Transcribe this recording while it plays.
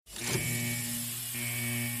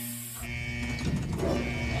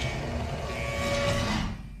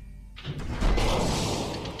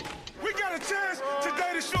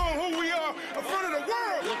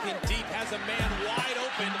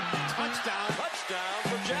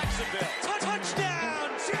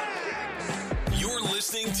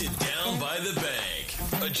to Down by the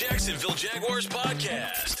Bank, a Jacksonville Jaguars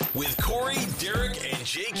podcast with Corey, Derek, and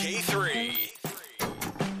JK3.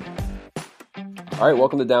 All right,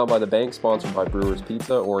 welcome to Down by the Bank, sponsored by Brewers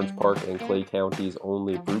Pizza, Orange Park, and Clay County's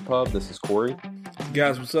only brew pub. This is Corey.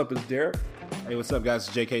 Guys, what's up? It's Derek. Hey, what's up, guys?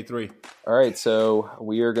 It's JK3. All right, so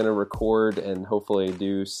we are going to record and hopefully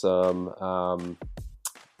do some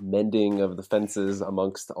mending of the fences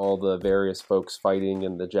amongst all the various folks fighting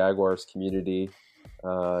in the Jaguars community.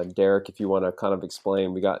 Derek, if you want to kind of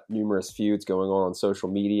explain, we got numerous feuds going on social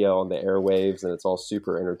media, on the airwaves, and it's all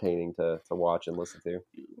super entertaining to watch and listen to.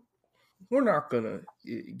 We're not gonna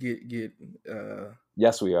get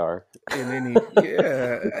Yes, we are. in any.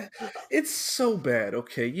 Yeah, it's so bad.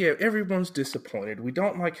 Okay, yeah, everyone's disappointed. We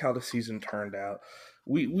don't like how the season turned out.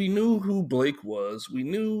 We knew who Blake was. We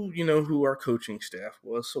knew, who our coaching staff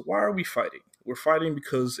was. So why are we fighting? We're fighting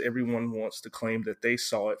because everyone wants to claim that they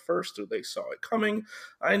saw it first or they saw it coming.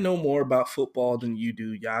 I know more about football than you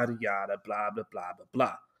do, yada, yada, blah, blah, blah, blah,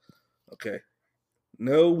 blah. Okay?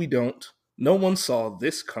 No, we don't. No one saw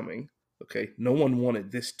this coming. Okay? No one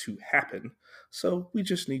wanted this to happen. So we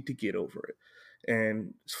just need to get over it.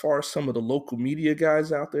 And as far as some of the local media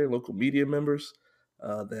guys out there, local media members,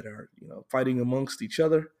 that are fighting amongst each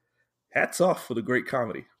other. Hats off for the great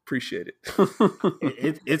comedy. Appreciate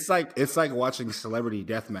it. It's like watching Celebrity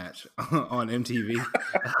Deathmatch on MTV.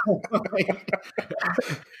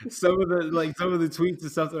 some of the tweets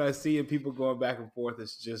and stuff that I see and people going back and forth.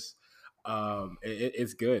 It's just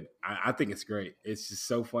it's good. I think it's great. It's just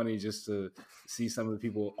so funny just to see some of the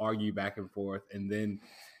people argue back and forth, and then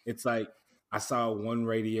it's like I saw one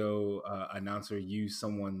radio announcer use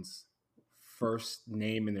someone's first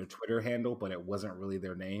name in their Twitter handle, but it wasn't really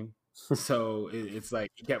their name. So it's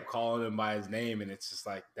like he kept calling him by his name, and it's just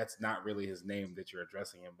like that's not really his name that you're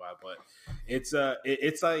addressing him by. But it's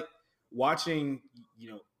like watching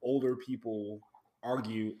older people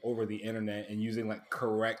argue over the internet and using like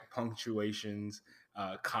correct punctuations,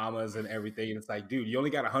 commas, and everything. And it's like, dude, you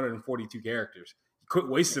only got 142 characters. You quit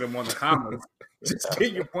wasting them on the commas. Just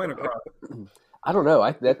get your point across. I don't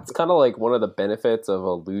know. That's kind of like one of the benefits of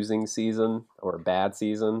a losing season or a bad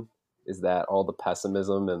season is that all the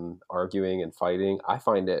pessimism and arguing and fighting, I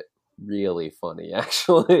find it really funny,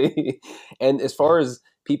 actually. And as far as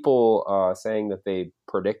people saying that they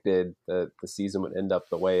predicted that the season would end up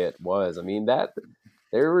the way it was, I mean, that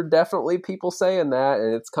there were definitely people saying that,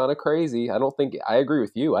 and it's kind of crazy. I agree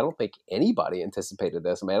with you. I don't think anybody anticipated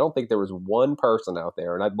this. I mean, I don't think there was one person out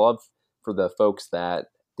there, and I'd love for the folks that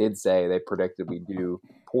did say they predicted we do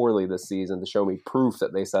poorly this season to show me proof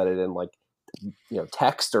that they said it in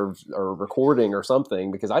text or recording or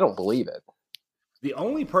something, because I don't believe it. The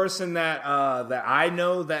only person that I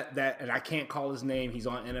know that and I can't call his name, he's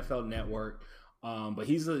on NFL Network, but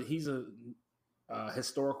he's a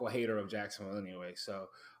historical hater of Jacksonville anyway. So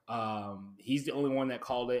he's the only one that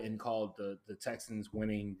called it and called the Texans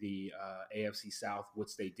winning the AFC South,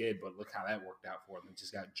 which they did. But look how that worked out for them. They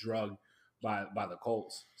just got drugged by the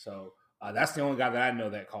Colts. So that's the only guy that I know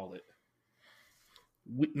that called it.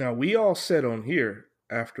 We all said on here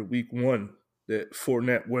after week one that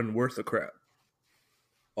Fournette wasn't worth a crap.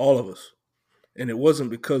 All of us. And it wasn't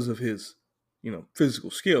because of his, physical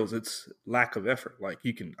skills. It's lack of effort. Like,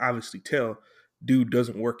 you can obviously tell dude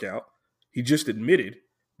doesn't work out. He just admitted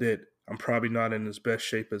that I'm probably not in as best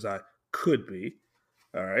shape as I could be.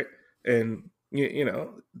 All right. And,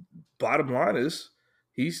 bottom line is,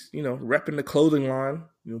 he's, repping the clothing line,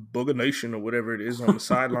 Booger Nation or whatever it is on the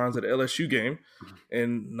sidelines at the LSU game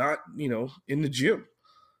and not, in the gym.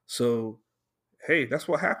 So, hey, that's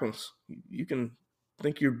what happens. You can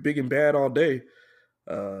think you're big and bad all day.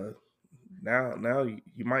 Now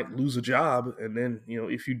you might lose a job. And then,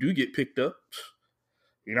 if you do get picked up,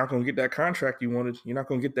 you're not going to get that contract you wanted. You're not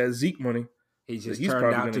going to get that Zeke money. He just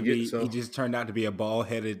turned out to be a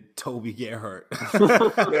bald-headed Toby Gerhart.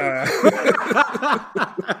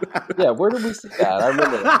 Yeah, where did we see that? I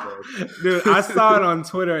remember that. Dude, I saw it on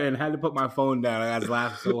Twitter and had to put my phone down. I was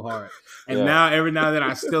laughing so hard. And now, every now and then,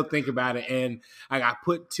 I still think about it. And I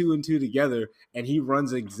put two and two together, and he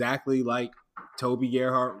runs exactly like Toby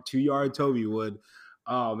Gerhart, 2-yard Toby would.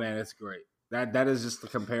 Oh, man, that's great. That is just the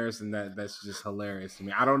comparison that's just hilarious to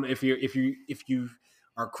me. I don't know if you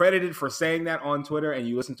are credited for saying that on Twitter and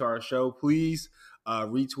you listen to our show, please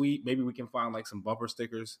retweet. Maybe we can find like some bumper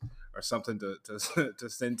stickers or something to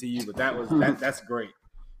send to you. But that's great.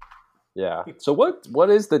 Yeah. So what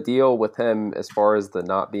is the deal with him as far as the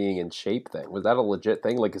not being in shape thing? Was that a legit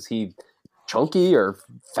thing? Like, is he chunky or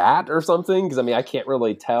fat or something? Because, I mean, I can't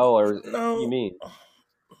really tell. Or no. What you mean?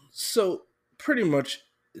 So pretty much,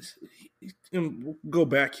 go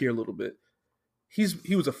back here a little bit.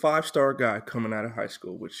 he was a 5-star guy coming out of high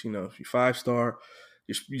school, which, if you're 5-star,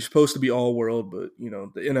 you're supposed to be all world, but the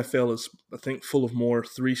NFL is, I think, full of more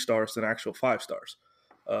 3-stars than actual 5-stars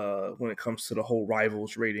when it comes to the whole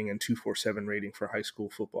rivals rating and 247 rating for high school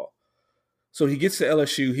football. So he gets to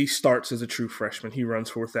LSU. He starts as a true freshman. He runs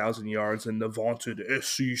 4,000 yards in the vaunted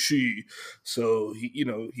SEC. So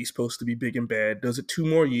he's supposed to be big and bad. Does it 2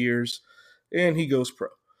 more years, and he goes pro.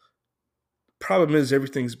 Problem is,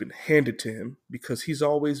 everything's been handed to him because he's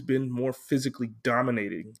always been more physically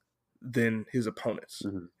dominating than his opponents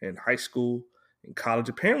in high school, in college.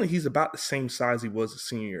 Apparently, he's about the same size he was a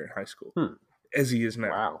senior year in high school as he is now.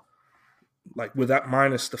 Wow. Like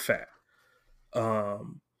minus the fat.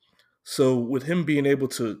 So with him being able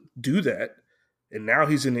to do that, and now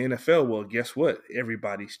he's in the NFL, well, guess what?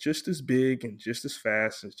 Everybody's just as big and just as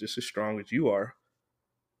fast and just as strong as you are.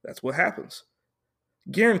 That's what happens.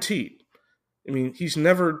 Guaranteed. I mean, he's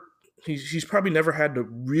probably never had to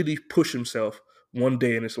really push himself one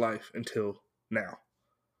day in his life until now.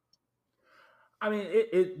 I mean,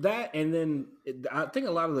 I think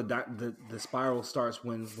a lot of the spiral starts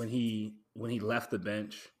when he left the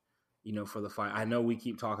bench, for the fight. I know we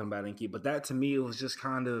keep talking about Inky, but that to me, it was just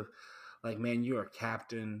kind of like, man, you're a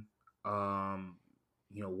captain.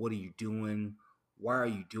 What are you doing? Why are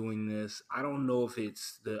you doing this? I don't know if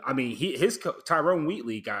it's Tyrone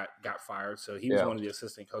Wheatley got fired, so he was one of the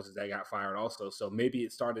assistant coaches that got fired also. So maybe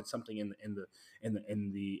it started something in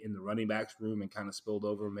the running backs room and kind of spilled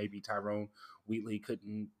over. Maybe Tyrone Wheatley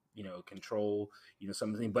couldn't control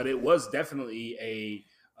something, but it was definitely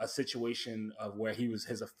a situation of where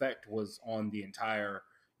his effect was on the entire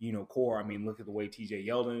core. I mean, look at the way TJ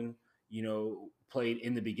Yeldon played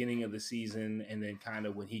in the beginning of the season, and then kind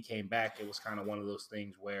of when he came back, it was kind of one of those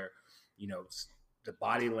things where the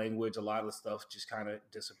body language, a lot of the stuff just kind of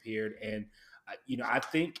disappeared. And I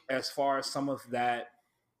think as far as some of that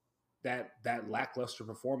lackluster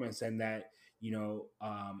performance and that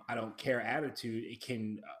I don't care attitude, it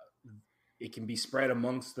can be spread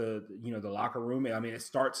amongst the locker room. I mean, it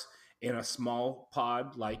starts in a small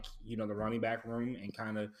pod like the running back room and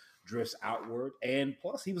kind of drifts outward. And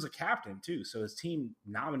plus, he was a captain too, so his team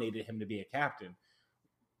nominated him to be a captain.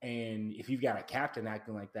 And if you've got a captain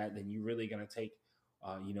acting like that, then you're really going to take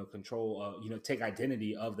control, take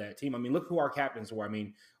identity of that team. I mean, look who our captains were. I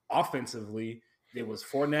mean, offensively, it was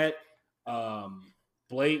Fournette,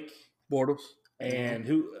 Blake Bortles, and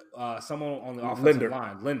who someone on the offensive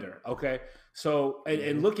line, Linder. Okay, so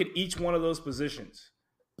and look at each one of those positions.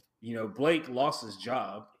 Blake lost his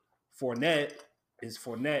job. Fournette is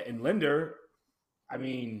Fournette, and Linder. I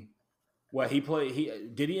mean,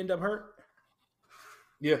 did he end up hurt?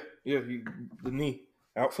 Yeah, the knee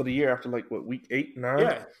out for the year after week 8, 9.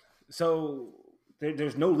 Yeah, so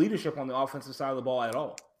there's no leadership on the offensive side of the ball at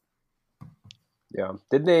all. Yeah.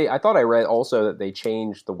 I thought I read also that they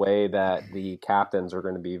changed the way that the captains are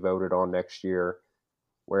going to be voted on next year,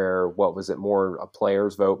 where, what was it, more a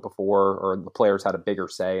players vote before, or the players had a bigger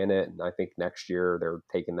say in it. And I think next year they're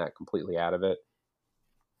taking that completely out of it.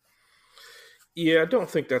 Yeah, I don't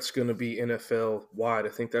think that's going to be NFL wide. I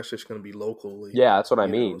think that's just going to be locally. Yeah, that's what I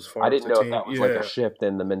mean. I didn't know if that was like a shift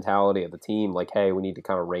in the mentality of the team. Like, hey, we need to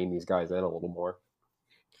kind of rein these guys in a little more.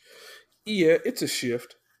 Yeah, it's a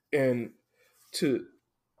shift. And to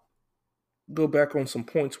go back on some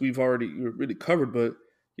points we've already really covered, but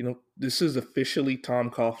this is officially Tom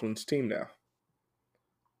Coughlin's team now.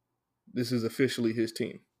 This is officially his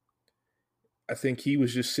team. I think he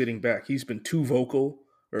was just sitting back. He's been too vocal,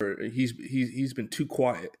 or he's been too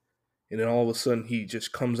quiet, and then all of a sudden he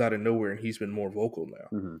just comes out of nowhere and he's been more vocal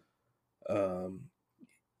now. Mm-hmm.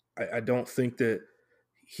 I don't think that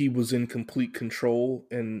he was in complete control,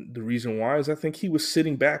 and the reason why is I think he was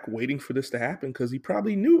sitting back waiting for this to happen because he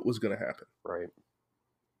probably knew it was going to happen. Right.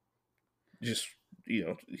 Just,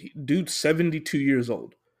 dude's 72 years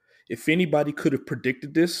old. If anybody could have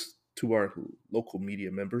predicted this, to our local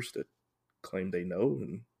media members that claim they know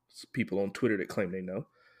and people on Twitter that claim they know,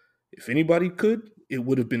 if anybody could, it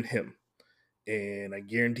would have been him. And I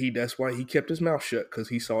guarantee that's why he kept his mouth shut, because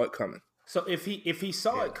he saw it coming. So if he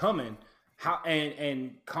saw it coming, how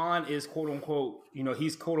and Khan is quote unquote,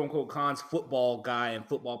 he's quote unquote Khan's football guy and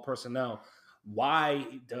football personnel. Why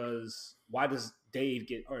does Dave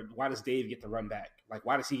get the run back? Like,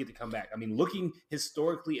 why does he get to come back? I mean, looking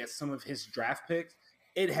historically at some of his draft picks,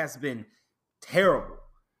 it has been terrible.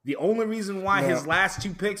 The only reason why his last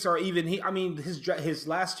 2 picks are even his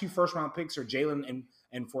last 2 first round picks are Jalen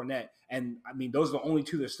and Fournette, and I mean those are the only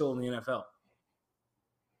 2 that are still in the NFL.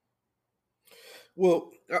 Well,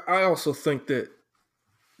 I also think that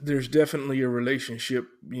there's definitely a relationship,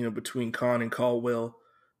 between Khan and Caldwell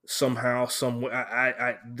somehow, some way.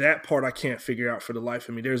 I that part I can't figure out for the life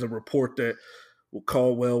of me. There's a report that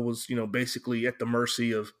Caldwell was, basically at the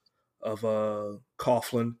mercy of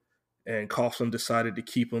Coughlin, and Coughlin decided to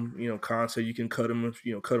keep him. Khan said you can cut him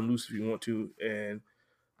cut him loose if you want to, and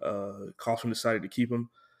Coughlin decided to keep him.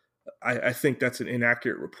 I think that's an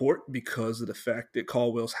inaccurate report because of the fact that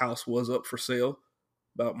Caldwell's house was up for sale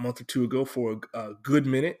about a month or two ago for a good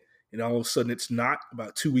minute, and all of a sudden it's not.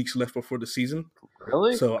 About 2 weeks left before the season.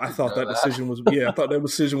 Really? So I thought that decision was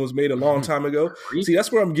made a long time ago. See,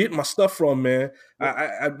 that's where I'm getting my stuff from, man.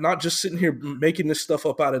 I'm not just sitting here making this stuff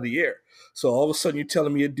up out of the air. So all of a sudden you're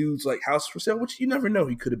telling me a dude's like house for sale, which you never know.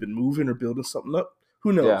 He could have been moving or building something up.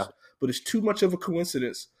 Who knows? Yeah. But it's too much of a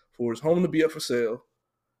coincidence for his home to be up for sale.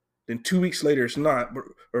 Then 2 weeks later, it's not,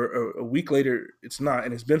 or a week later, it's not,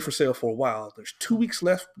 and it's been for sale for a while. There's 2 weeks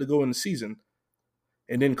left to go in the season,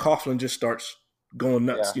 and then Coughlin just starts going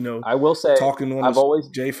nuts. Yeah. I will say, talking on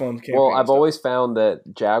J-Fund campaign. Well, I've always found that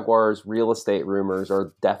Jaguars real estate rumors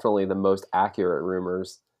are definitely the most accurate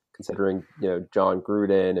rumors, considering John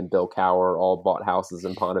Gruden and Bill Cowher all bought houses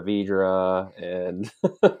in Ponte Vedra, and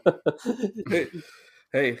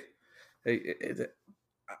hey.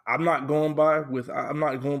 I'm not going by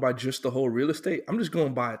just the whole real estate. I'm just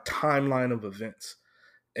going by a timeline of events.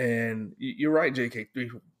 And you're right, JK3.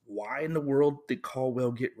 Why in the world did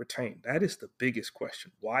Caldwell get retained? That is the biggest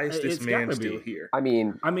question. Why is this man still here? I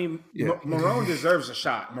mean, yeah. Marrone deserves a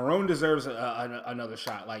shot. Marrone deserves another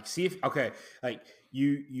shot. Like, see if like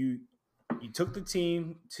you took the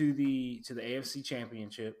team to the AFC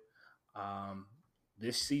Championship.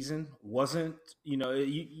 This season wasn't,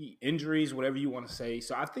 injuries, whatever you want to say.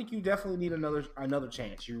 So I think you definitely need another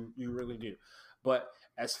chance. You really do. But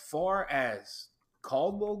as far as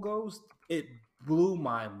Caldwell goes, it blew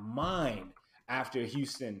my mind after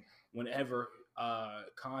Houston whenever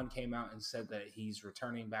Khan came out and said that he's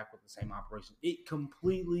returning back with the same operation. It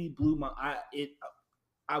completely blew I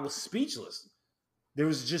was speechless. There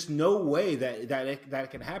was just no way that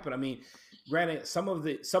can happen. I mean, granted, some of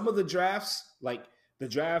the drafts, like the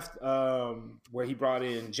draft where he brought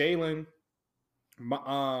in Jalen,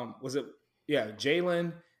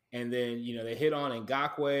 Jalen, and then they hit on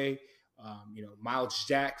Ngakoue. Miles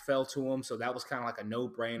Jack fell to him, so that was kind of like a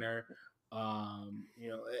no-brainer. A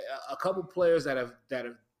couple players that have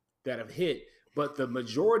hit, but the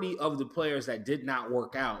majority of the players that did not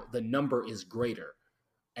work out, the number is greater.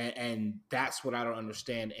 And that's what I don't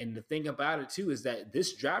understand. And the thing about it, too, is that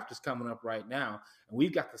this draft is coming up right now, and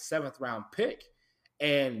we've got the 7th round pick.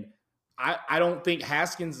 And I don't think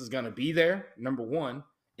Haskins is going to be there, number one.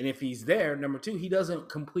 And if he's there, number two, he doesn't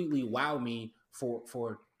completely wow me for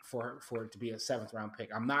it to be a 7th round pick.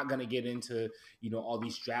 I'm not going to get into, all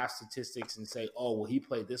these draft statistics and say, oh, well, he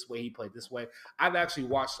played this way, he played this way. I've actually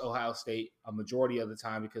watched Ohio State a majority of the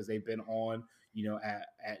time because they've been on, at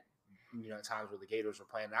times where the Gators were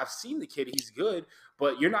playing. And I've seen the kid; he's good,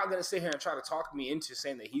 but you're not going to sit here and try to talk me into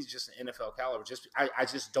saying that he's just an NFL caliber. I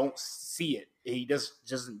just don't see it. He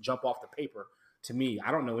doesn't jump off the paper to me.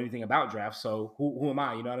 I don't know anything about drafts, so who am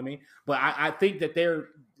I? You know what I mean? But I think that they're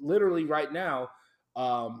literally right now.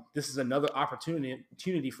 This is another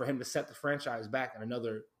opportunity for him to set the franchise back in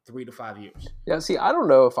another 3 to 5 years. Yeah. See, I don't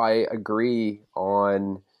know if I agree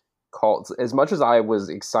on. As much as I was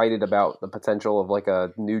excited about the potential of like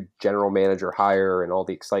a new general manager hire and all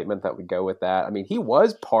the excitement that would go with that, I mean, he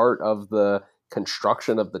was part of the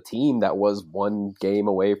construction of the team that was one game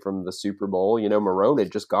away from the Super Bowl. Marrone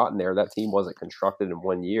had just gotten there. That team wasn't constructed in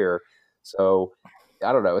 1 year. So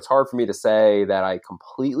I don't know. It's hard for me to say that I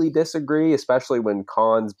completely disagree, especially when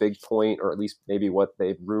Khan's big point, or at least maybe what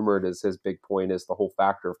they've rumored is his big point, is the whole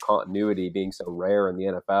factor of continuity being so rare in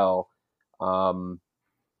the NFL.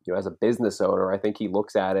 As a business owner, I think he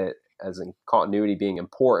looks at it as in continuity being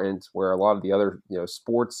important, where a lot of the other,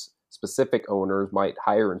 sports specific owners might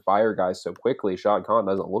hire and fire guys so quickly. Shad Khan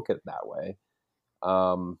doesn't look at it that way.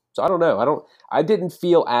 So I don't know. I didn't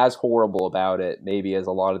feel as horrible about it maybe as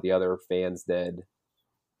a lot of the other fans did.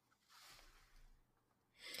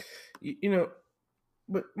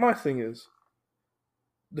 But my thing is,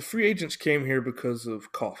 the free agents came here because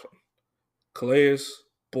of Coughlin, Calais,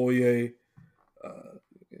 Boye,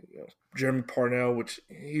 Jeremy Parnell, which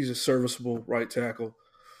he's a serviceable right tackle.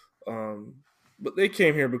 But they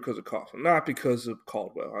came here because of Coughlin, not because of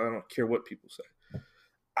Caldwell. I don't care what people say.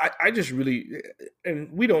 I just really,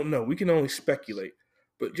 and we don't know. We can only speculate.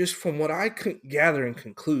 But just from what I could gather and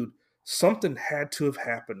conclude, something had to have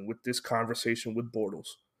happened with this conversation with Bortles.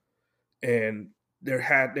 And there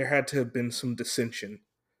had to have been some dissension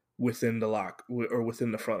within the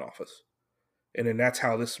front office. And then that's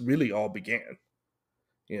how this really all began.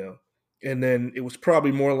 And then it was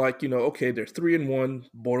probably more like, okay, they're 3-1.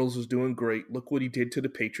 Bortles is doing great. Look what he did to the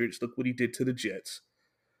Patriots. Look what he did to the Jets.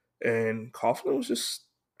 And Coughlin was just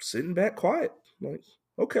sitting back quiet. Like,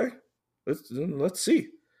 okay, let's see.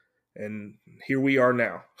 And here we are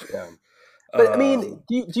now. Yeah. But I mean,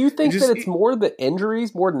 do you think that it's more the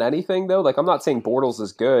injuries more than anything, though? Like, I'm not saying Bortles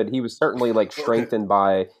is good. He was certainly like strengthened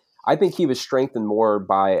by. I think he was strengthened more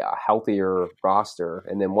by a healthier roster,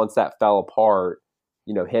 and then once that fell apart,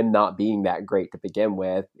 him not being that great to begin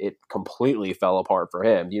with, it completely fell apart for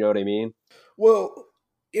him. Do you know what I mean? Well,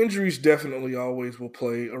 injuries definitely always will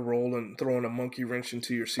play a role in throwing a monkey wrench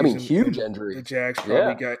into your season. I mean, huge injury. The Jags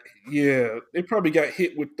probably they probably got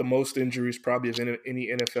hit with the most injuries probably of any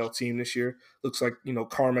NFL team this year. Looks like,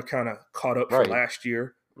 karma kind of caught up for last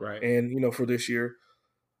year. Right. And, for this year.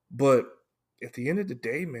 But at the end of the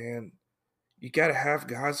day, man, you got to have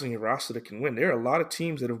guys on your roster that can win. There are a lot of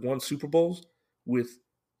teams that have won Super Bowls with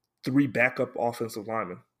 3 backup offensive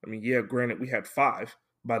linemen. I mean, yeah, granted, we had 5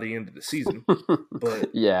 by the end of the season,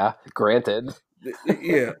 but yeah, granted,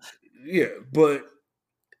 yeah. But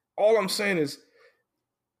all I'm saying is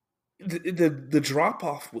the drop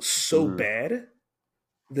off was so bad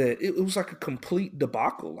that it was like a complete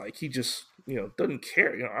debacle. Like he just doesn't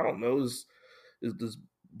care. I don't know. Does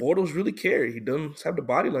Bortles really care? He doesn't have the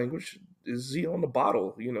body language. Is he on the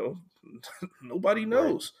bottle? Nobody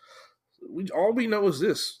knows. All we know is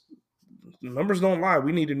this: numbers don't lie.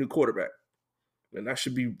 We need a new quarterback. And that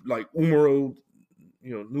should be like numero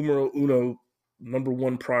uno, number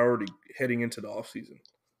 1 priority heading into the offseason.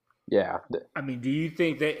 Yeah. I mean, do you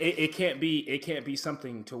think that it can't be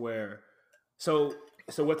something to where so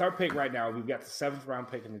with our pick right now, we've got the 7th round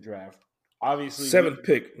pick in the draft. Obviously 7th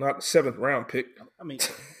pick, not the 7th round pick. I mean,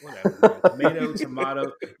 whatever.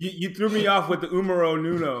 Tomato. You threw me off with the numero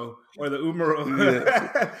uno or the numero.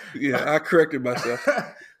 Yeah, I corrected myself.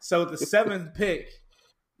 So the 7th pick,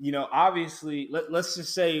 obviously, let's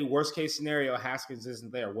just say worst case scenario, Haskins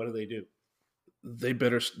isn't there. What do? They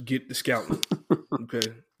better get the scouting.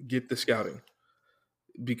 Okay, get the scouting.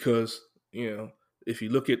 Because, if you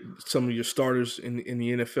look at some of your starters in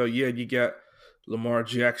the NFL, you got Lamar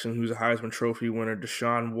Jackson, who's a Heisman Trophy winner,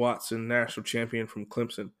 Deshaun Watson, national champion from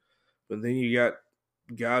Clemson. But then you got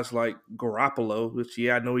guys like Garoppolo, which,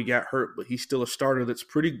 I know he got hurt, but he's still a starter that's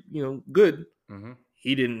pretty, good. Mm-hmm.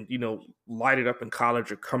 He didn't, light it up in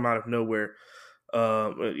college or come out of nowhere.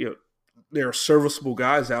 There are serviceable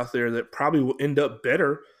guys out there that probably will end up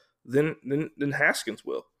better than Haskins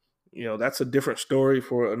will. That's a different story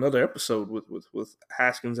for another episode with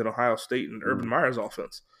Haskins and Ohio State and Urban Meyer's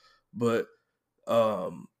offense. But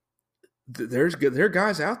there are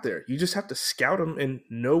guys out there. You just have to scout them and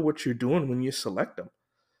know what you're doing when you select them.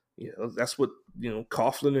 That's what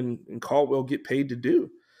Coughlin and Caldwell get paid to do.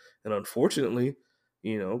 And unfortunately,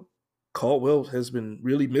 Caldwell has been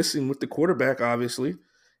really missing with the quarterback, obviously.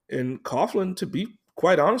 And Coughlin, to be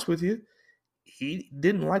quite honest with you, he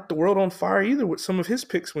didn't light the world on fire either with some of his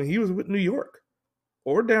picks when he was with New York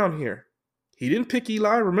or down here. He didn't pick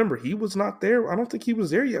Eli. Remember, he was not there. I don't think he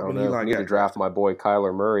was there yet when Eli got need to draft my boy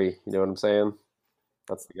Kyler Murray. You know what I'm saying?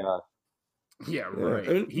 That's the guy. Yeah, right.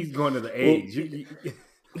 I mean, he's going to the age.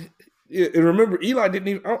 Yeah, and remember, Eli didn't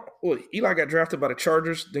even. Eli got drafted by the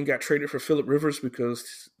Chargers, then got traded for Phillip Rivers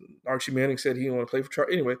because Archie Manning said he didn't want to play for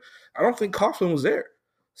Chargers. Anyway, I don't think Coughlin was there,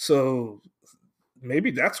 so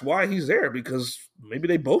maybe that's why he's there, because maybe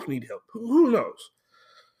they both need help. Who knows?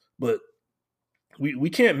 But we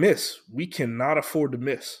can't miss. We cannot afford to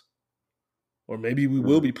miss. Or maybe we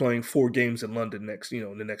will be playing 4 games in London next,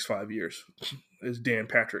 in the next 5 years, as Dan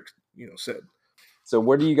Patrick, said. So,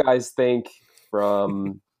 what do you guys think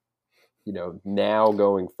from? Now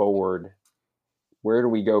going forward, where do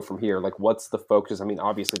we go from here? Like, what's the focus? I mean,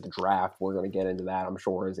 obviously the draft, we're going to get into that, I'm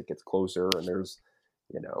sure, as it gets closer. And there's,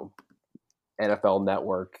 NFL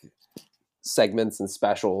Network segments and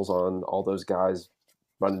specials on all those guys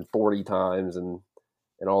running 40 times and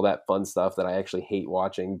all that fun stuff that I actually hate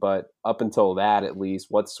watching. But up until that, at least,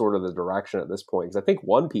 what's sort of the direction at this point? Because I think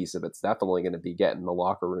one piece of it's definitely going to be getting the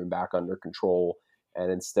locker room back under control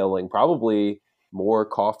and instilling probably more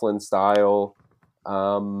Coughlin style,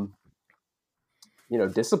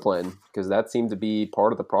 discipline, because that seemed to be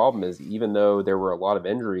part of the problem. Is even though there were a lot of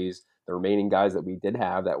injuries, the remaining guys that we did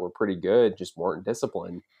have that were pretty good just weren't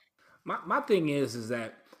disciplined. My thing is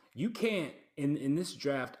that you can't in this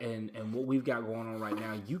draft and what we've got going on right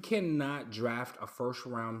now, you cannot draft a first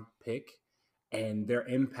round pick and their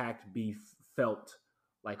impact be felt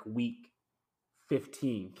like week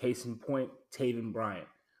 15. Case in point, Taven Bryan.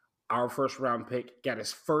 Our first round pick got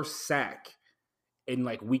his first sack in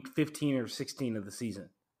like week 15 or 16 of the season.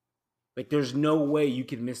 Like, there's no way you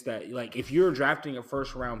can miss that. Like, if you're drafting a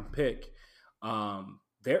first round pick,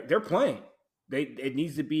 they're playing. It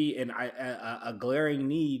needs to be a glaring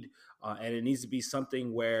need, and it needs to be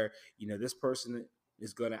something where this person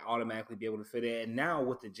is going to automatically be able to fit in. And now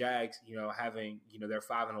with the Jags, having their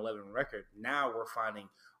 5-11 record, now we're finding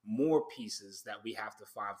more pieces that we have to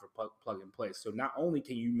find for plug and play. So not only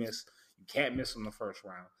can you can't miss in the first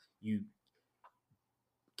round, you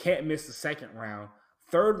can't miss the second round.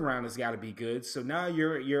 Third round has got to be good. So now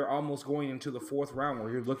you're almost going into the fourth round where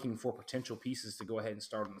you're looking for potential pieces to go ahead and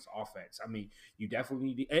start on this offense. I mean, you definitely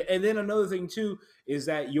need to, and then another thing too is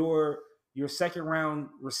that your second round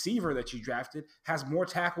receiver that you drafted has more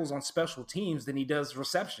tackles on special teams than he does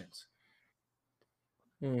receptions.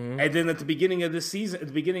 Mm-hmm. And then at the beginning of this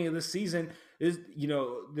season is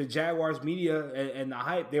the Jaguars media and the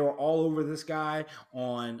hype, they were all over this guy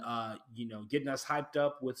on getting us hyped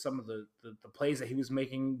up with some of the plays that he was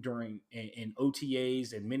making during in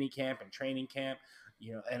OTAs and minicamp and training camp.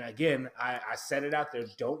 And again, I said it out there,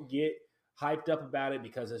 don't get hyped up about it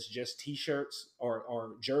because it's just t-shirts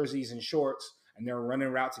or jerseys and shorts and they're running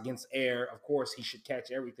routes against air. Of course he should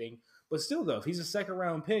catch everything, but still though, if he's a second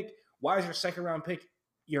round pick, why is your second round pick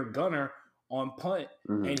your gunner on punt,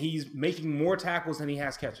 and he's making more tackles than he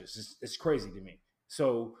has catches? It's crazy to me.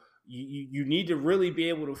 So you need to really be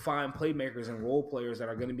able to find playmakers and role players that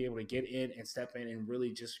are going to be able to get in and step in and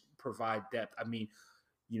really just provide depth. I mean,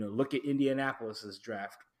 look at Indianapolis's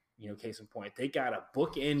draft. Case in point, they got a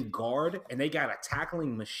bookend guard and they got a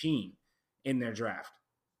tackling machine in their draft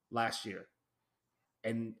last year.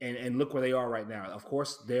 And look where they are right now. Of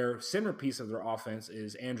course, their centerpiece of their offense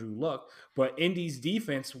is Andrew Luck, but Indy's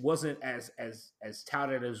defense wasn't as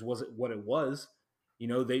touted as what it was.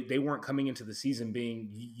 They weren't coming into the season being,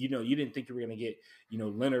 you didn't think you were going to get,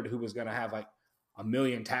 Leonard, who was going to have like 1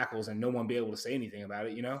 million tackles and no one be able to say anything about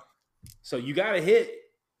it, So you got to hit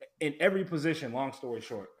in every position, long story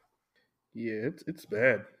short. Yeah, it's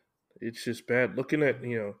bad. It's just bad. Looking at,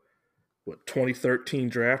 2013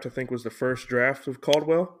 draft, I think was the first draft of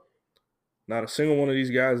Caldwell. Not a single one of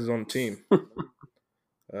these guys is on the team.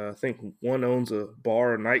 I think one owns a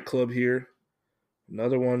bar or nightclub here.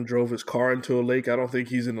 Another one drove his car into a lake. I don't think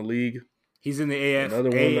he's in the league. He's in the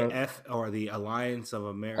AF or the Alliance of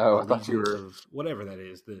America. Oh, I thought you were whatever that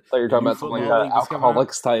is. I thought you were talking about some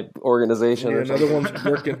alcoholics type organization. Yeah, another one's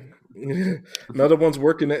working. Another one's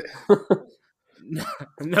working it.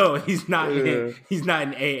 No, he's not. He's not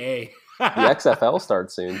in AA. The XFL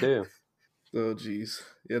starts soon too. Oh, geez.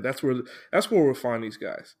 Yeah, that's where we'll find these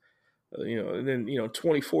guys. And then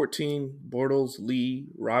 2014, Bortles, Lee,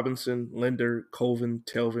 Robinson, Linder, Colvin,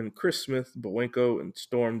 Telvin, Chris Smith, Bowenko, and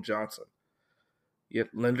Storm Johnson. Yet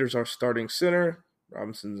Linder's our starting center.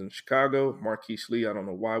 Robinson's in Chicago. Marquise Lee, I don't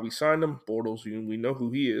know why we signed him. Bortles, we know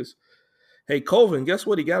who he is. Hey, Colvin, guess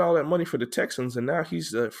what? He got all that money for the Texans, and now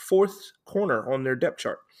he's the fourth corner on their depth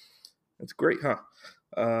chart. That's great, huh?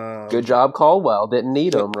 Good job, Caldwell. Didn't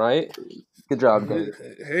need him, right? Good job, Dave.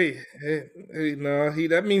 Hey, no,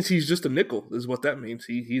 that means he's just a nickel, is what that means.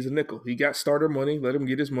 He's a nickel. He got starter money, let him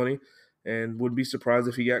get his money, and wouldn't be surprised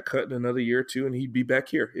if he got cut in another year or two, and he'd be back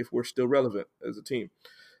here if we're still relevant as a team.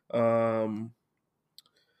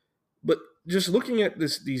 But just looking at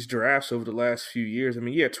these drafts over the last few years,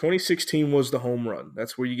 2016 was the home run.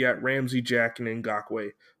 That's where you got Ramsey, Jack, and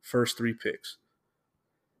Ngakoue, first 3 picks.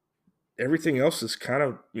 Everything else is kind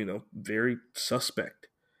of, very suspect.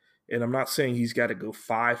 And I'm not saying he's got to go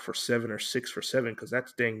 5 for 7 or 6 for 7 because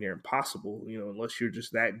that's dang near impossible, unless you're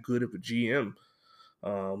just that good of a GM.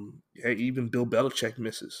 Even Bill Belichick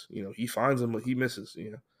misses. He finds them, but he misses.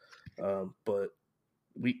 But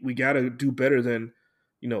we got to do better than,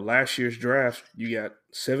 last year's draft. You got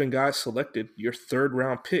 7 guys selected. Your 3rd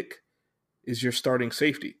round pick is your starting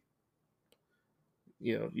safety.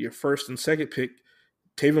 Your 1st and 2nd pick.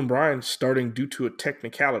 Taven Bryan starting due to a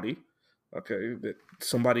technicality, that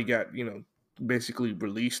somebody got, basically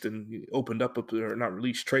released and opened up, or not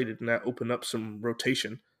released, traded, and that opened up some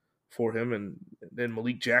rotation for him. And then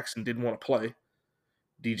Malik Jackson didn't want to play.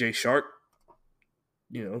 DJ Shark,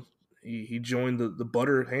 he joined the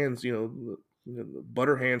butter hands, the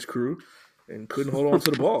butter hands crew and couldn't hold on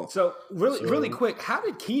to the ball. So really quick, how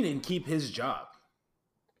did Keenan keep his job?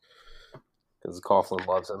 Because Coughlin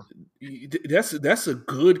loves him. That's a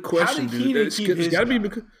good question, dude. It's got to be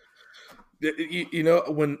because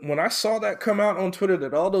when I saw that come out on Twitter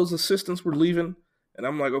that all those assistants were leaving, and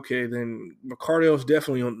I'm like, okay, then McCardell's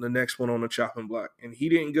definitely on the next one on the chopping block, and he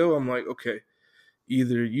didn't go. I'm like, okay,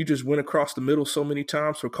 either you just went across the middle so many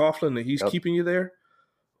times for Coughlin that he's keeping you there,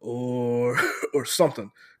 or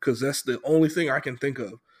something, because that's the only thing I can think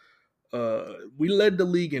of. we led the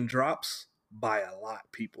league in drops by a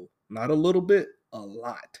lot, people. Not a little bit, a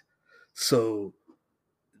lot. So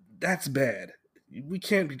that's bad. We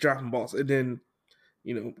can't be dropping balls. And then,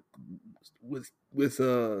 with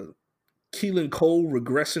Keelan Cole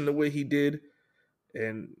regressing the way he did,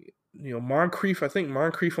 and Moncrief, I think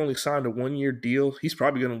Moncrief only signed a 1-year deal. He's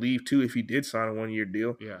probably going to leave too if he did sign a 1-year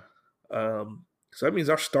deal. Yeah. So that means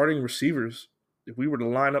our starting receivers, if we were to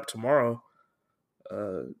line up tomorrow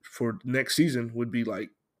for next season, would be like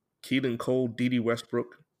Keelan Cole, Dede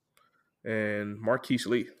Westbrook, and Marquise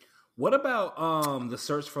Lee. What about the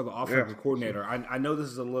search for the offensive coordinator? I know this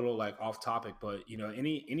is a little like off topic, but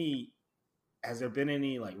any has there been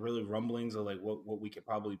any like really rumblings of like what we could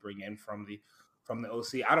probably bring in from the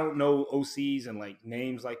OC? I don't know OCs and like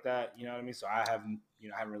names like that, you know what I mean? So I haven't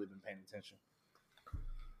really been paying attention.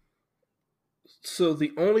 So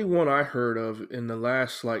the only one I heard of in the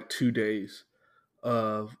last like 2 days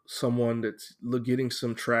of someone that's getting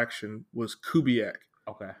some traction was Kubiak.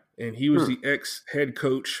 Okay. And he was the ex-head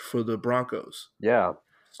coach for the Broncos. Yeah.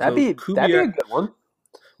 That'd be a good one.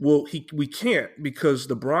 Well, we can't, because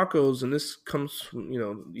the Broncos, and this comes from,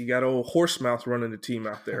 you got old Horsemouth running the team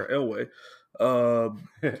out there, Elway.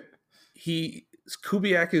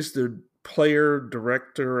 Kubiak is the player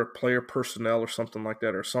director or player personnel or something like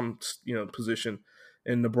that, or some position,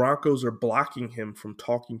 and the Broncos are blocking him from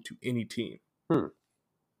talking to any team. I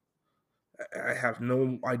have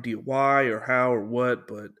no idea why or how or what,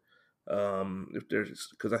 but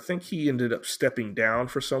because I think he ended up stepping down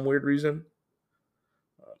for some weird reason.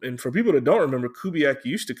 And for people that don't remember, Kubiak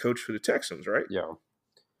used to coach for the Texans, right? Yeah.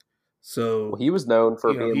 So he was known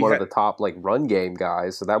for being one of the top like run game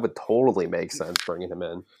guys, so that would totally make sense bringing him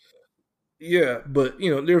in. Yeah, but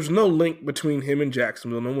there's no link between him and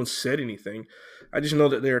Jacksonville. No one said anything. I just know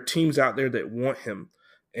that there are teams out there that want him,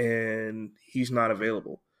 and he's not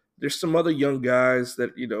available. There's some other young guys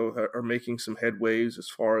that are making some headways as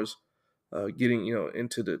far as getting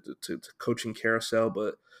into the coaching carousel,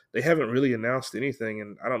 but they haven't really announced anything,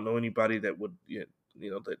 and I don't know anybody that would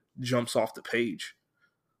that jumps off the page.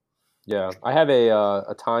 Yeah, I have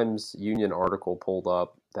a Times Union article pulled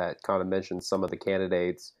up that kind of mentions some of the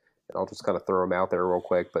candidates, and I'll just kind of throw them out there real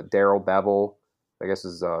quick. But Darrell Bevell, I guess,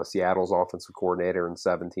 is Seattle's offensive coordinator in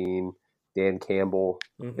 2017. Dan Campbell,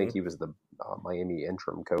 I think he was the Miami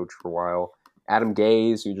interim coach for a while. Adam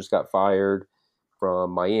Gase, who just got fired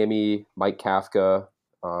from Miami. Mike Kafka,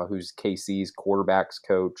 who's KC's quarterbacks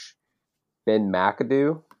coach. Ben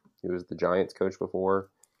McAdoo, who was the Giants coach before.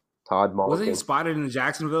 Todd Monken. Wasn't he spotted in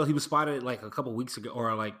Jacksonville? He was spotted like a couple weeks ago,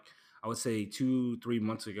 or like I would say 2-3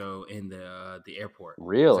 months ago in the airport.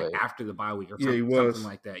 Really? Like after the bye week or he was. something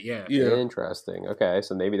like that. Yeah. Interesting. Okay,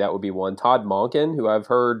 so maybe that would be one. Todd Monken, who I've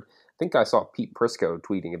heard, I think I saw Pete Prisco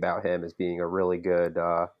tweeting about him as being a really good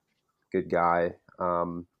guy.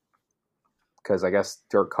 Because I guess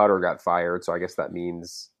Dirk Cutter got fired, so I guess that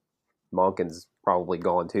means Monken's probably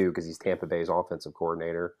gone too because he's Tampa Bay's offensive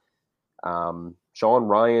coordinator. Sean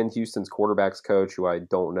Ryan, Houston's quarterbacks coach, who I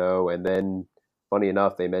don't know. And then, funny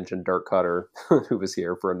enough, they mentioned Dirk Cutter, who was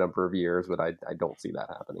here for a number of years, but I don't see that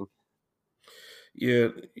happening. Yeah,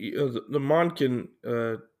 the Monken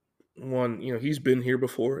one, he's been here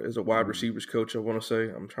before as a wide receivers coach, I want to say.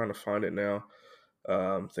 I'm trying to find it now.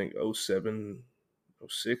 I think 07,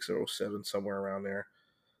 06 or 07, somewhere around there.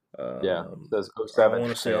 Those 07. I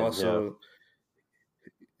want to say also,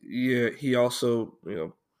 he also,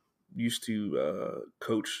 used to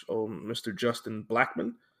coach Mr. Justin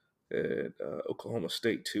Blackman at Oklahoma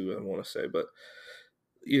State too, I want to say. But,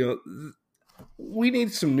 we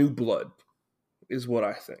need some new blood is what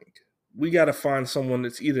I think. We got to find someone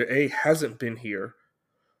that's either A, hasn't been here,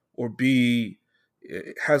 or B,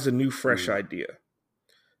 has a new fresh idea.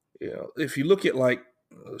 If you look at like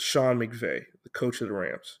Sean McVay, the coach of the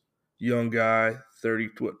Rams, young guy,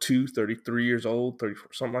 33 years old,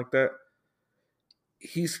 34, something like that.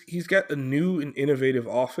 He's got a new and innovative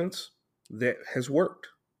offense that has worked.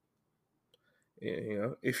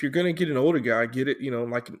 If you're going to get an older guy, get it,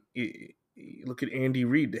 look at Andy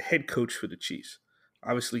Reid, the head coach for the Chiefs.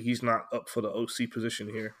 Obviously, he's not up for the OC position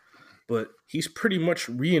here, but he's pretty much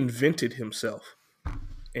reinvented himself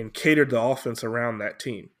and catered the offense around that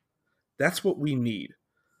team. That's what we need.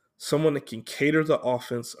 Someone that can cater the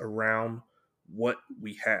offense around what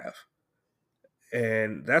we have.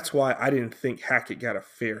 And that's why I didn't think Hackett got a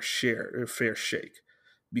fair shake,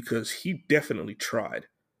 because he definitely tried.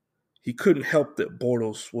 He couldn't help that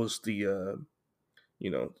Bortles was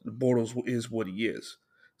Bortles is what he is.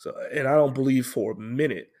 So, and I don't believe for a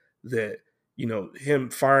minute that, him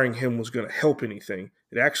firing him was going to help anything.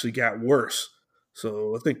 It actually got worse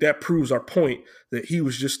So I think that proves our point that he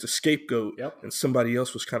was just a scapegoat Yep. and somebody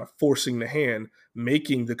else was kind of forcing the hand,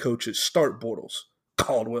 making the coaches start Bortles,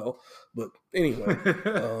 Caldwell. But anyway,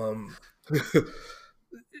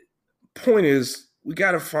 point is, we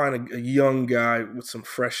got to find a young guy with some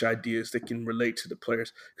fresh ideas that can relate to the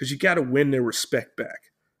players because you got to win their respect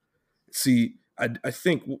back. See, I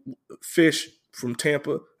think Fish from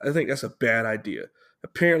Tampa, I think that's a bad idea.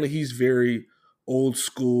 Apparently, he's very old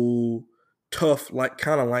school, tough,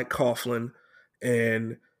 kind of like Coughlin,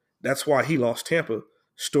 and that's why he lost Tampa.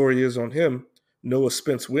 Story is on him. Noah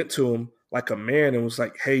Spence went to him like a man and was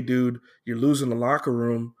like, "Hey, dude, you're losing the locker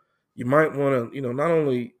room. You might want to, not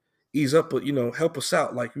only ease up, but help us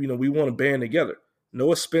out. Like, we want to band together."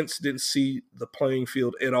 Noah Spence didn't see the playing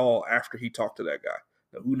field at all after he talked to that guy.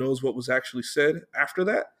 Now, who knows what was actually said after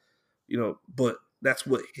that? But that's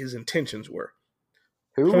what his intentions were.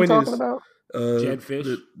 Who are we talking about? Jedd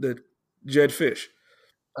Fisch. The Jedd Fisch.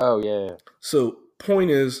 Oh, yeah. So,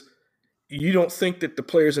 point is, you don't think that the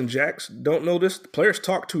players in Jax don't know this? The players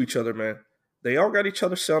talk to each other, man. They all got each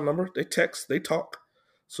other's cell number. They text. They talk.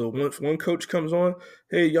 So when one coach comes on,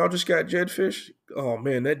 "Hey, y'all just got Jedd Fisch? Oh,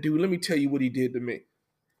 man, that dude, let me tell you what he did to me."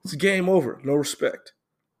 It's game over. No respect.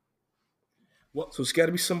 Well, so it's got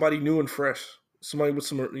to be somebody new and fresh, somebody with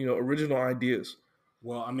some original ideas.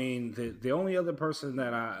 Well, I mean, the only other person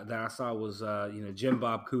that I saw was Jim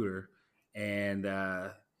Bob Cooter, and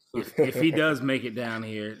if he does make it down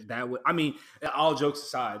here, that would, I mean, all jokes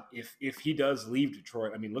aside, if he does leave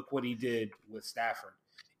Detroit, I mean, look what he did with Stafford.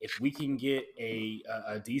 If we can get a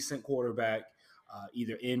decent quarterback,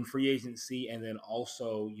 either in free agency and then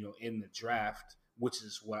also in the draft, which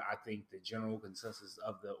is what I think the general consensus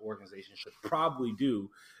of the organization should probably do,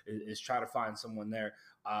 is try to find someone there.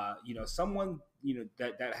 Someone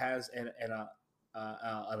that has an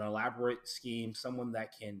elaborate scheme, someone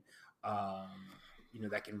that can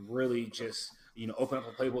that can really just open up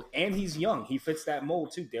a playbook. And he's young; he fits that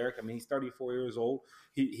mold too, Derek. I mean, he's 34 years old.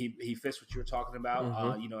 He fits what you're talking about.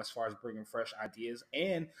 Mm-hmm. As far as bringing fresh ideas.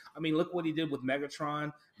 And I mean, look what he did with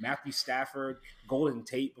Megatron, Matthew Stafford, Golden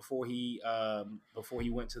Tate before he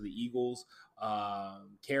went to the Eagles.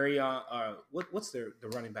 Carry on. What's the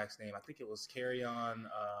running back's name? I think it was Carry On.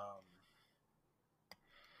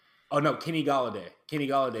 Oh no, Kenny Galladay. Kenny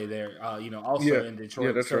Galladay there, also in Detroit.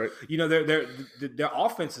 Yeah, that's right. Their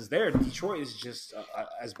offense is there. Detroit is just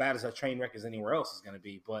as bad as a train wreck as anywhere else is going to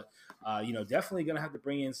be. But definitely going to have to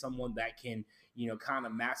bring in someone that can kind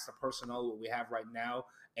of match the personnel that we have right now.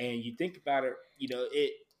 And you think about it,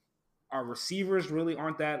 our receivers really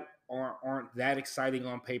aren't that exciting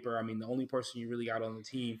on paper. I mean, the only person you really got on the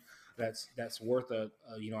team that's worth an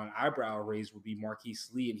eyebrow raise would be Marquise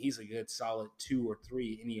Lee, and he's a good solid 2 or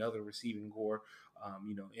 3 any other receiving core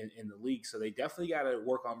in the league. So they definitely got to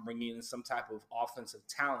work on bringing in some type of offensive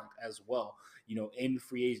talent as well, in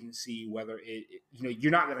free agency, whether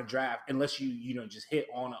you're not going to draft unless you just hit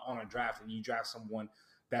on a draft and you draft someone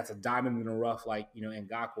that's a diamond in the rough like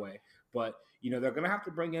Ngakoue. But they're going to have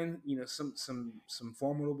to bring in some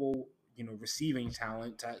formidable receiving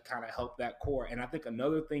talent to kind of help that core. And I think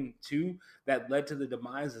another thing too that led to the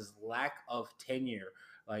demise is lack of tenure.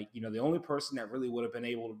 Like, the only person that really would have been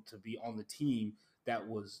able to be on the team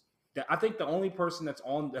I think the only person that's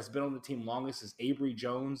been on the team longest is Avery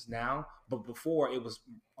Jones now, but before it was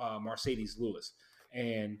Mercedes Lewis.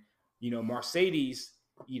 And Mercedes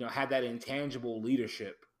had that intangible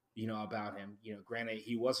leadership about him. Granted,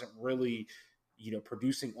 he wasn't really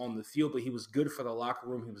producing on the field, but he was good for the locker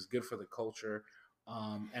room. He was good for the culture.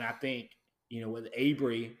 And I think, with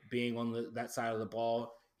Avery being on that side of the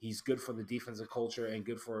ball, he's good for the defensive culture and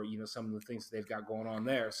good for, some of the things that they've got going on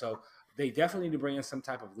there. So they definitely need to bring in some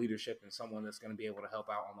type of leadership and someone that's going to be able to help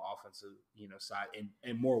out on the offensive, side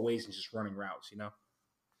in more ways than just running routes,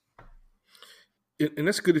 And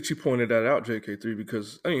that's good that you pointed that out, JK3,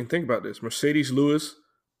 because I didn't think about this. Mercedes Lewis,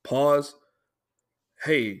 pause.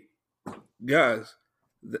 Hey, guys,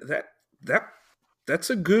 that's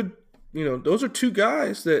a good, those are 2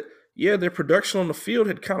 guys that, their production on the field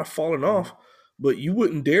had kind of fallen off, but you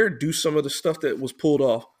wouldn't dare do some of the stuff that was pulled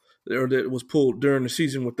off or that was pulled during the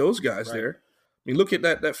season with those guys right there. I mean, look at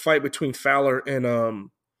that fight between Fowler and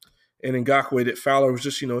Ngakoue. That Fowler was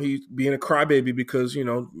just, he being a crybaby because,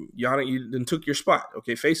 Yannick, you didn't took your spot.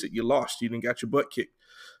 Okay, face it, you lost. You didn't got your butt kicked.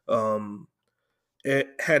 Was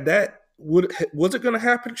it going to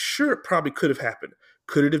happen? Sure, it probably could have happened.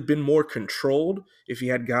 Could it have been more controlled if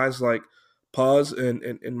you had guys like Paz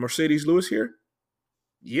and Mercedes Lewis here?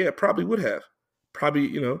 Yeah, it probably would have.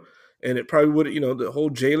 Probably, and it probably would have, the whole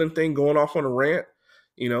Jalen thing going off on a rant,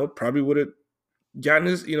 probably would have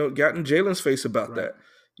gotten Jalen's face about that.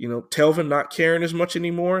 Telvin not caring as much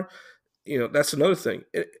anymore. That's another thing.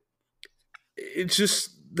 It's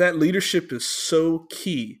just that leadership is so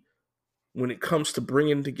key when it comes to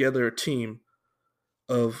bringing together a team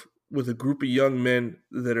with a group of young men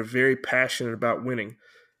that are very passionate about winning.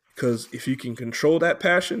 Because if you can control that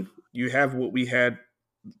passion, you have what we had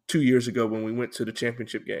 2 years ago when we went to the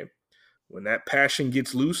championship game. When that passion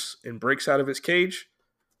gets loose and breaks out of its cage,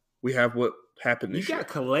 we have what happened this year. You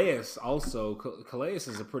got Calais also. Calais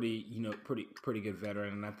is a pretty good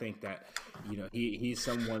veteran, and I think that he's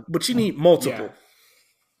someone. But you need multiple. Yeah.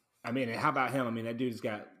 I mean, how about him? I mean, that dude's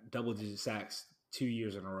got double-digit sacks 2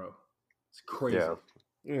 years in a row. It's crazy.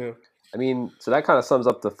 Yeah. I mean, so that kind of sums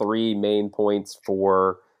up the three main points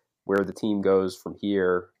for where the team goes from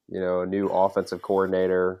here. A new offensive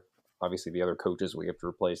coordinator, obviously the other coaches we have to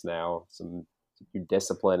replace now, some new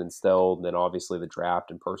discipline instilled, and then obviously the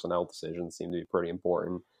draft and personnel decisions seem to be pretty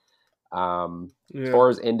important. As far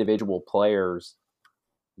as individual players,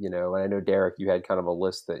 and I know, Derek, you had kind of a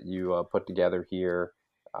list that you put together here.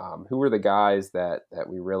 Who are the guys that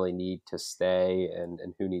we really need to stay and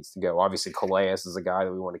who needs to go? Obviously, Calais is a guy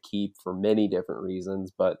that we want to keep for many different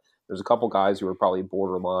reasons, but there's a couple guys who are probably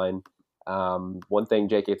borderline. One thing,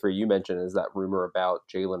 JK3, you mentioned is that rumor about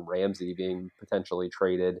Jalen Ramsey being potentially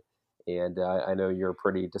traded, and I know you're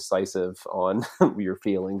pretty decisive on your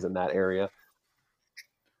feelings in that area.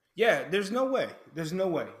 Yeah, there's no way.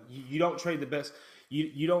 You don't trade the best.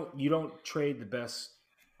 You don't trade the best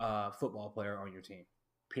football player on your team.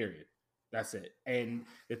 Period. That's it. And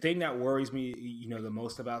the thing that worries me, the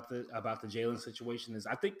most about the Jalen situation is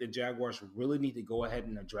I think the Jaguars really need to go ahead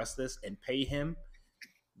and address this and pay him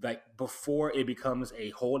like before it becomes a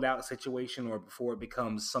holdout situation or before it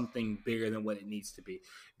becomes something bigger than what it needs to be.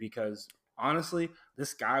 Because honestly,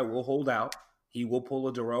 this guy will hold out. He will pull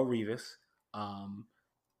a Darrelle Revis.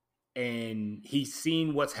 And he's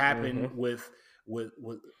seen what's happened with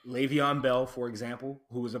Le'Veon Bell, for example,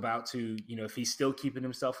 who is about to, if he's still keeping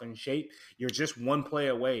himself in shape, you're just one play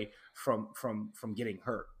away from getting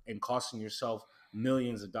hurt and costing yourself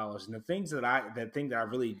millions of dollars. And the thing that I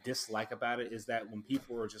really dislike about it is that when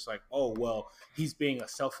people are just like, oh, well, he's being a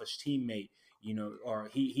selfish teammate, or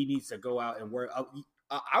he needs to go out and work.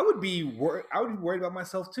 I would be worried about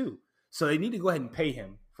myself too. So they need to go ahead and pay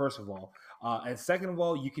him, first of all. And second of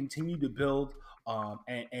all, you continue to build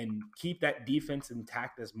and keep that defense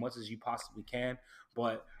intact as much as you possibly can.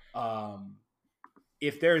 But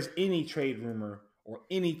if there's any trade rumor or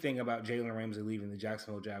anything about Jalen Ramsey leaving the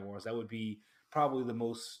Jacksonville Jaguars, that would be probably the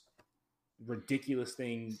most ridiculous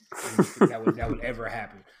thing that would ever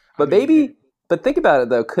happen. But think about it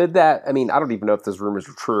though. Could that? I mean, I don't even know if those rumors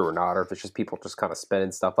are true or not, or if it's just people just kind of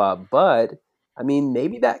spinning stuff up. But I mean,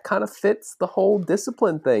 maybe that kind of fits the whole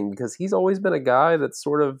discipline thing because he's always been a guy that's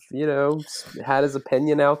sort of, had his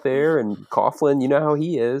opinion out there. And Coughlin, you know how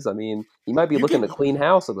he is. I mean, he might be looking to clean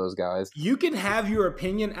house of those guys. You can have your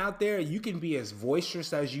opinion out there. You can be as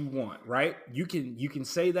boisterous as you want, right? You can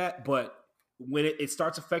say that, but when it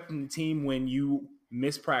starts affecting the team when you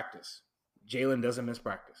miss practice, Jalen doesn't miss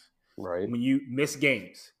practice. Right. When you miss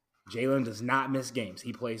games, Jalen does not miss games.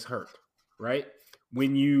 He plays hurt, right?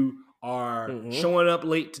 When you are showing up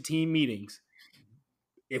late to team meetings,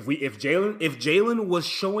 if Jalen was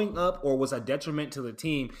showing up or was a detriment to the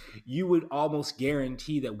team, you would almost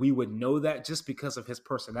guarantee that we would know that just because of his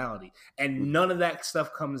personality. And none of that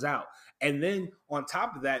stuff comes out. And then on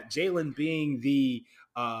top of that, Jalen being the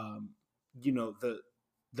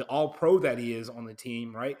all-pro that he is on the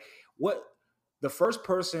team, right? The first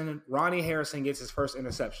person, Ronnie Harrison gets his first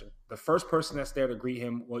interception. The first person that's there to greet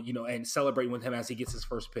him, and celebrate with him as he gets his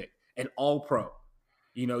first pick, an all-pro.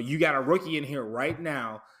 You got a rookie in here right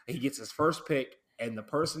now. He gets his first pick, and the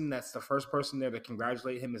person that's the first person there to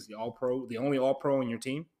congratulate him is the all-pro, the only all-pro on your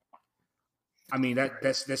team. I mean,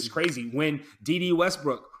 that's crazy. When D.D.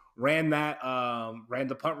 Westbrook ran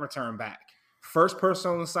the punt return back, first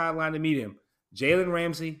person on the sideline to meet him, Jalen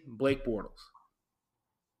Ramsey, Blake Bortles.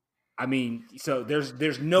 I mean, so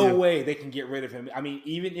there's no way they can get rid of him. I mean,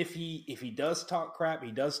 even if he does talk crap,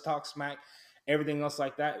 he does talk smack, everything else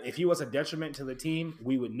like that. If he was a detriment to the team,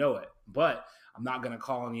 we would know it. But I'm not going to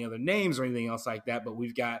call any other names or anything else like that. But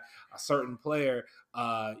we've got a certain player,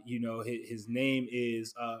 his name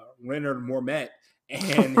is Leonard Mormet,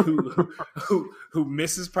 and who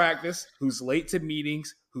misses practice, who's late to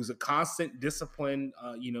meetings, who's a constant discipline,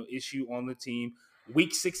 issue on the team.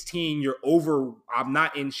 Week 16, you're over. I'm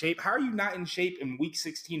not in shape. How are you not in shape in week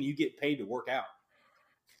 16 and you get paid to work out?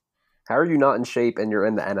 How are you not in shape and you're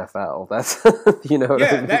in the NFL? That's, Yeah,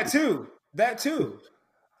 I mean? That too.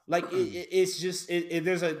 Like it's just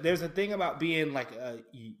there's a thing about being like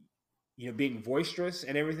being boisterous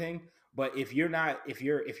and everything. But if you're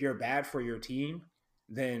bad for your team,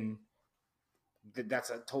 then that's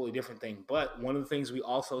a totally different thing. But one of the things we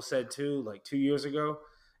also said too, like 2 years ago,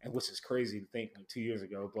 and which is crazy to think like 2 years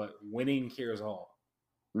ago, but winning cures all.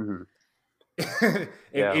 Mm-hmm.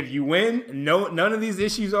 If you win, none of these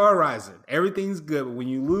issues are arising. Everything's good. But when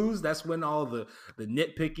you lose, that's when all the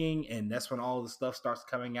nitpicking and that's when all the stuff starts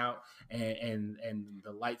coming out and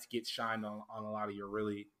the lights get shined on a lot of your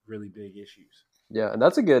really, really big issues. Yeah, and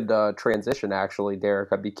that's a good transition, actually, Derek.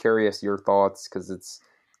 I'd be curious your thoughts because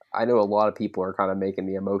I know a lot of people are kind of making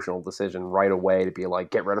the emotional decision right away to be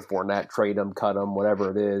like, get rid of Fournette, trade him, cut him,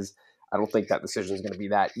 whatever it is. I don't think that decision is going to be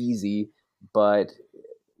that easy, but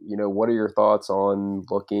what are your thoughts on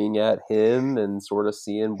looking at him and sort of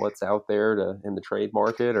seeing what's out there in the trade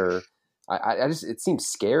market? Or it seems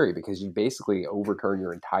scary because you basically overturn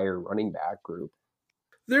your entire running back group.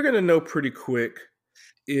 They're going to know pretty quick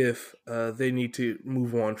if they need to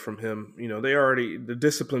move on from him. The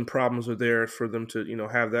discipline problems are there for them to,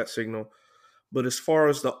 have that signal. But as far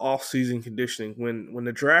as the off-season conditioning, when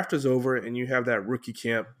the draft is over and you have that rookie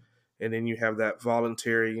camp and then you have that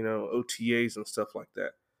voluntary, OTAs and stuff like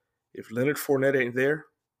that, if Leonard Fournette ain't there,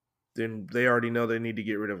 then they already know they need to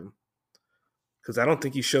get rid of him. Because I don't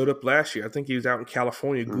think he showed up last year. I think he was out in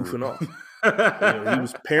California goofing off. He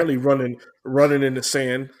was apparently running in the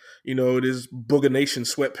sand. It is Booger Nation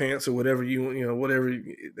sweatpants or whatever whatever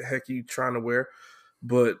the heck you trying to wear.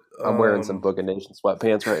 But I'm wearing some Booger Nation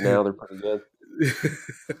sweatpants right now. They're pretty good.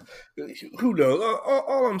 Who knows?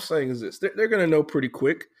 All I'm saying is this: they're going to know pretty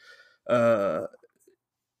quick.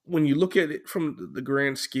 When you look at it from the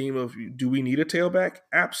grand scheme of, do we need a tailback?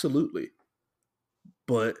 Absolutely.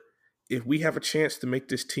 But if we have a chance to make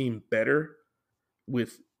this team better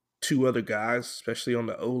with two other guys, especially on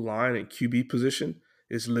the O-line and QB position,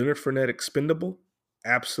 is Leonard Fournette expendable?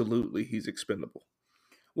 Absolutely, he's expendable.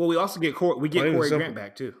 Well, we also get Corey Grant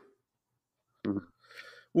back too. Mm-hmm.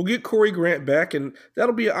 We'll get Corey Grant back, and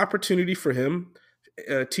that'll be an opportunity for him.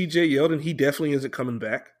 TJ Yeldon, he definitely isn't coming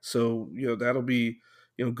back. So, that'll be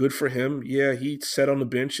good for him. Yeah, he sat on the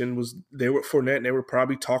bench and was there with Fournette, and they were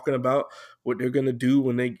probably talking about what they're going to do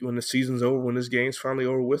when the season's over, when this game's finally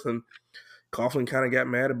over with. And Coughlin kind of got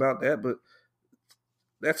mad about that, but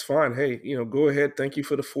that's fine. Hey, go ahead. Thank you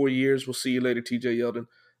for the 4 years. We'll see you later, TJ Yeldon,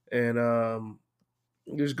 and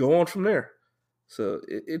just go on from there. So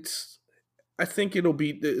I think it'll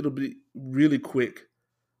be really quick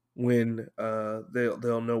when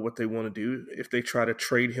they'll know what they want to do. If they try to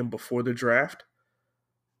trade him before the draft,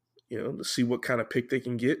 to see what kind of pick they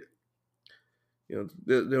can get.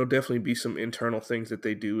 There'll definitely be some internal things that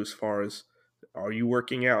they do as far as, are you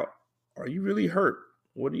working out? Are you really hurt?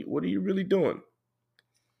 What are you really doing?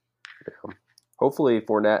 Hopefully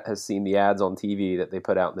Fournette has seen the ads on TV that they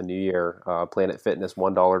put out in the new year. Planet Fitness,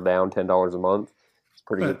 $1 down, $10 a month. It's a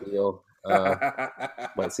pretty good deal.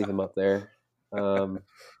 Might see him up there.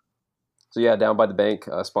 So yeah, Down by the Bank,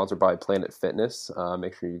 sponsored by Planet Fitness.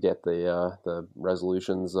 Make sure you get the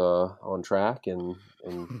resolutions on track and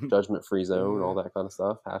judgment-free zone, all that kind of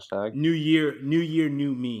stuff. Hashtag New Year,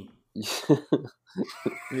 new me.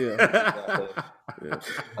 Yeah.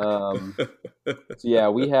 So yeah,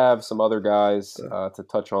 we have some other guys to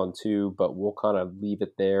touch on too, but we'll kind of leave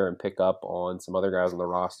it there and pick up on some other guys on the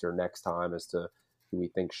roster next time as to who we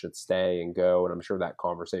think should stay and go. And I'm sure that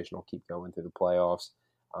conversation will keep going through the playoffs.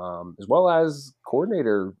 As well as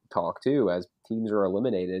coordinator talk too, as teams are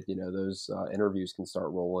eliminated, those interviews can start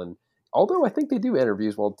rolling. Although I think they do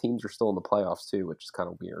interviews while teams are still in the playoffs too, which is kind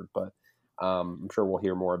of weird, but I'm sure we'll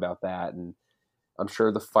hear more about that. And I'm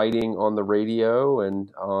sure the fighting on the radio and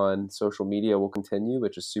on social media will continue,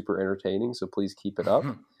 which is super entertaining. So please keep it up.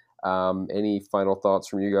 Any final thoughts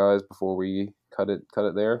from you guys before we cut it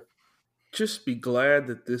there? Just be glad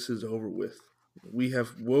that this is over with. We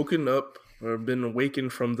have woken up or been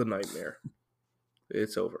awakened from the nightmare.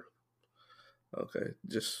 It's over. Okay,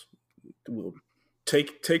 just we'll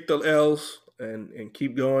take the L's and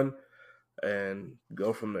keep going and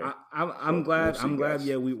go from there. I'm glad. I'm glad.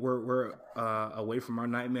 Yeah, we're away from our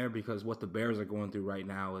nightmare, because what the Bears are going through right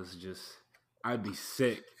now is just. I'd be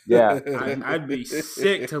sick. Yeah, I'd be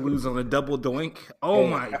sick to lose on a double doink. Oh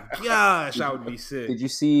my gosh, I would be sick. Did you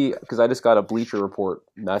see? Because I just got a Bleacher Report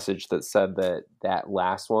message that said that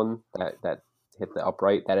last one that hit the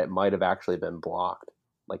upright, that it might have actually been blocked.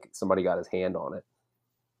 Like somebody got his hand on it.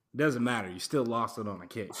 Doesn't matter. You still lost it on a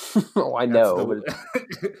kick. Oh, I know.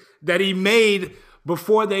 That he made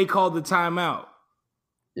before they called the timeout.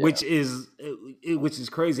 Yeah. Which is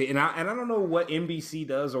crazy, and I don't know what NBC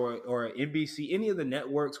does or NBC, any of the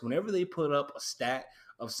networks. Whenever they put up a stat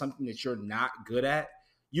of something that you're not good at,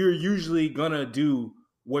 you're usually gonna do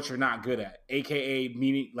what you're not good at, aka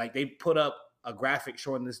meaning like they put up a graphic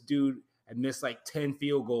showing this dude had missed like 10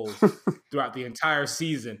 field goals throughout the entire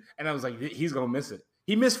season, and I was like, he's gonna miss it.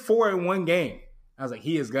 He missed 4 in one game. I was like,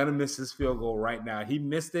 he is gonna miss this field goal right now. He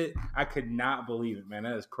missed it. I could not believe it, man.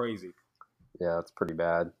 That is crazy. Yeah, it's pretty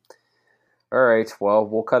bad. All right, well,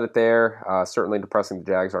 we'll cut it there. Certainly depressing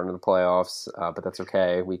the Jags aren't in the playoffs, but that's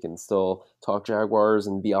okay. We can still talk Jaguars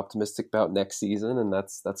and be optimistic about next season, and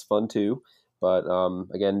that's fun too. But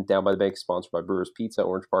again, Down by the Bank is sponsored by Brewers Pizza,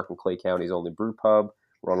 Orange Park and Clay County's only brew pub.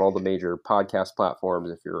 We're on all the major podcast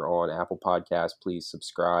platforms. If you're on Apple Podcasts, please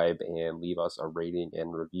subscribe and leave us a rating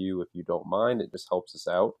and review if you don't mind. It just helps us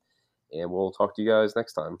out. And we'll talk to you guys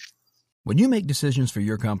next time. When you make decisions for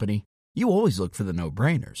your company, you always look for the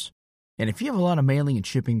no-brainers. And if you have a lot of mailing and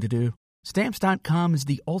shipping to do, Stamps.com is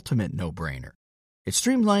the ultimate no-brainer. It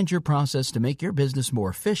streamlines your process to make your business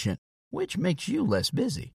more efficient, which makes you less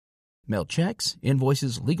busy. Mail checks,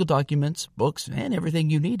 invoices, legal documents, books, and everything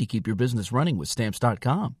you need to keep your business running with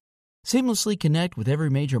Stamps.com. Seamlessly connect with every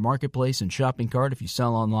major marketplace and shopping cart if you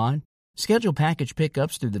sell online. Schedule package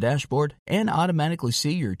pickups through the dashboard and automatically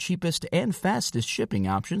see your cheapest and fastest shipping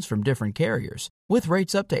options from different carriers, with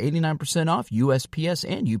rates up to 89% off USPS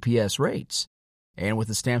and UPS rates. And with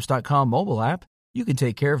the Stamps.com mobile app, you can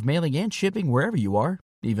take care of mailing and shipping wherever you are,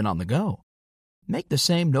 even on the go. Make the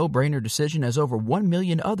same no-brainer decision as over 1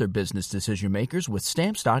 million other business decision makers with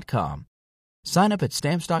Stamps.com. Sign up at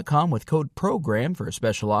Stamps.com with code PROGRAM for a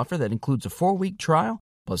special offer that includes a 4-week trial,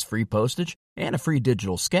 plus free postage and a free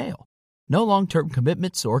digital scale. No long-term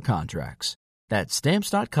commitments or contracts. That's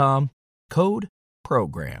Stamps.com, code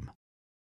PROGRAM.